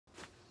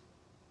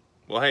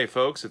Well, hey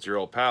folks, it's your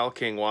old pal,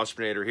 King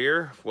Waspinator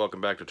here. Welcome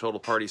back to Total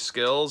Party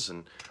Skills,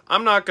 and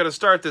I'm not going to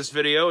start this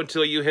video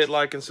until you hit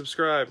like and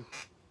subscribe.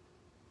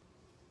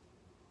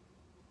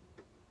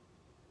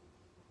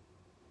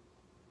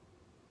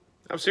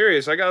 I'm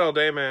serious, I got all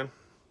day, man.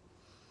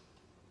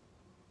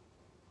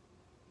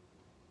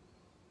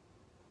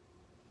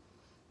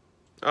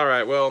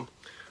 Alright, well,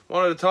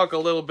 wanted to talk a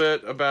little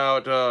bit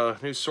about a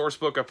new source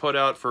book I put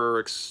out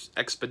for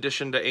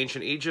Expedition to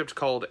Ancient Egypt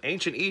called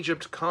Ancient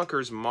Egypt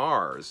Conquers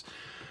Mars.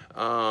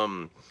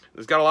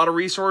 It's got a lot of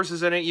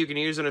resources in it you can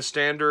use in a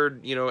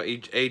standard,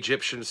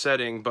 Egyptian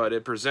setting, but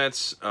it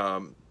presents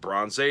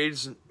Bronze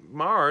Age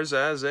Mars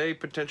as a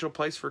potential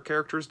place for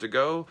characters to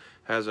go.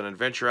 Has an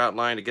adventure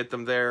outline to get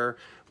them there,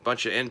 a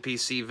bunch of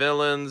NPC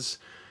villains,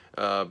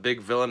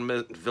 big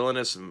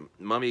villainous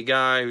mummy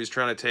guy who's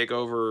trying to take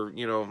over,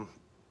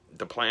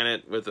 the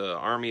planet with an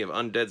army of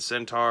undead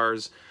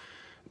centaurs,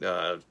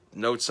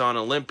 notes on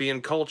Olympian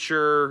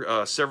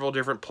culture, several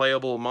different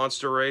playable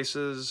monster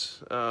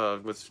races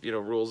with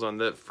rules on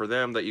that for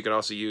them that you can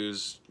also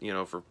use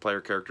for player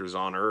characters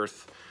on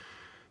Earth,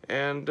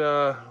 and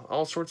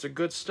all sorts of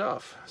good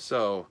stuff.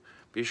 So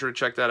be sure to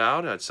check that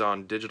out. It's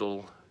on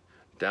digital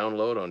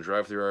download on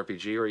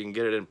DriveThruRPG, or you can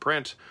get it in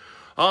print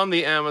on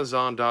the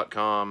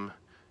Amazon.com.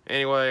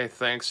 Anyway,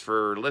 thanks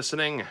for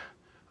listening.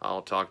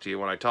 I'll talk to you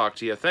when I talk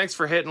to you. Thanks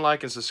for hitting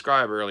like and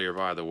subscribe earlier,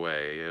 by the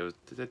way.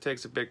 It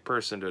takes a big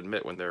person to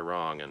admit when they're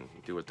wrong and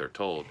do what they're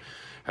told.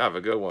 Have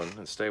a good one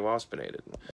and stay waspinated.